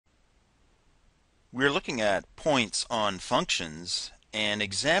We're looking at points on functions and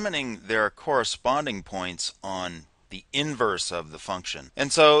examining their corresponding points on the inverse of the function.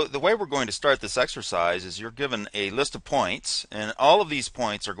 And so the way we're going to start this exercise is you're given a list of points, and all of these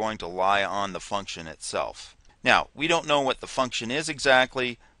points are going to lie on the function itself. Now, we don't know what the function is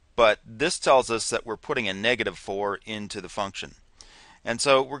exactly, but this tells us that we're putting a -4 into the function. And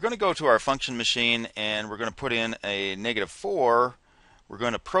so we're going to go to our function machine and we're going to put in a -4. We're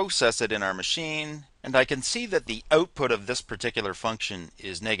going to process it in our machine, and I can see that the output of this particular function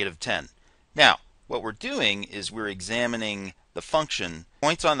is -10. Now, what we're doing is we're examining the function,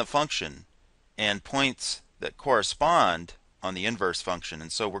 points on the function, and points that correspond on the inverse function.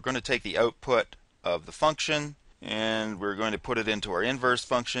 And so we're going to take the output of the function and we're going to put it into our inverse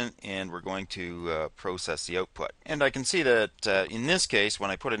function, and we're going to process the output. And I can see that in this case,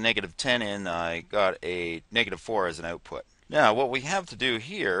 when I put a -10 in, I got a -4 as an output. Now, what we have to do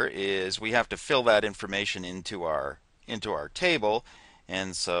here is we have to fill that information into our table.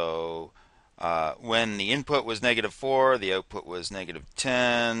 And so when the input was -4, the output was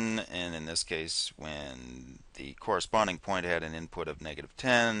 -10, and in this case, when the corresponding point had an input of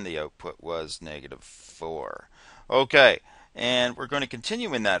 -10, the output was -4. Okay, and we're going to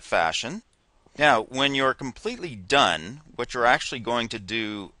continue in that fashion. Now, when you're completely done, what you're actually going to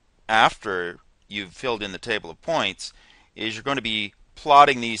do after you've filled in the table of points is you're going to be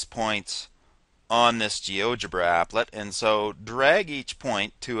plotting these points on this GeoGebra applet. And so drag each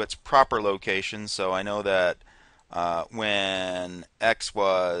point to its proper location. So I know that when x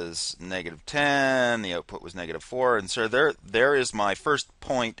was -10, the output was -4. And so there is my first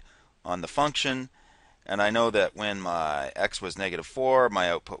point on the function. And I know that when my x was -4, my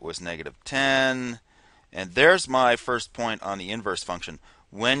output was -10. And there's my first point on the inverse function.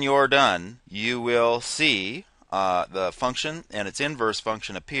 When you're done, you will see the function and its inverse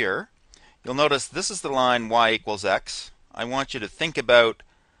function appear. You'll notice this is the line y equals x. I want you to think about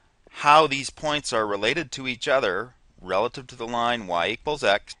how these points are related to each other relative to the line y equals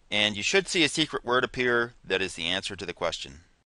x. And you should see a secret word appear that is the answer to the question.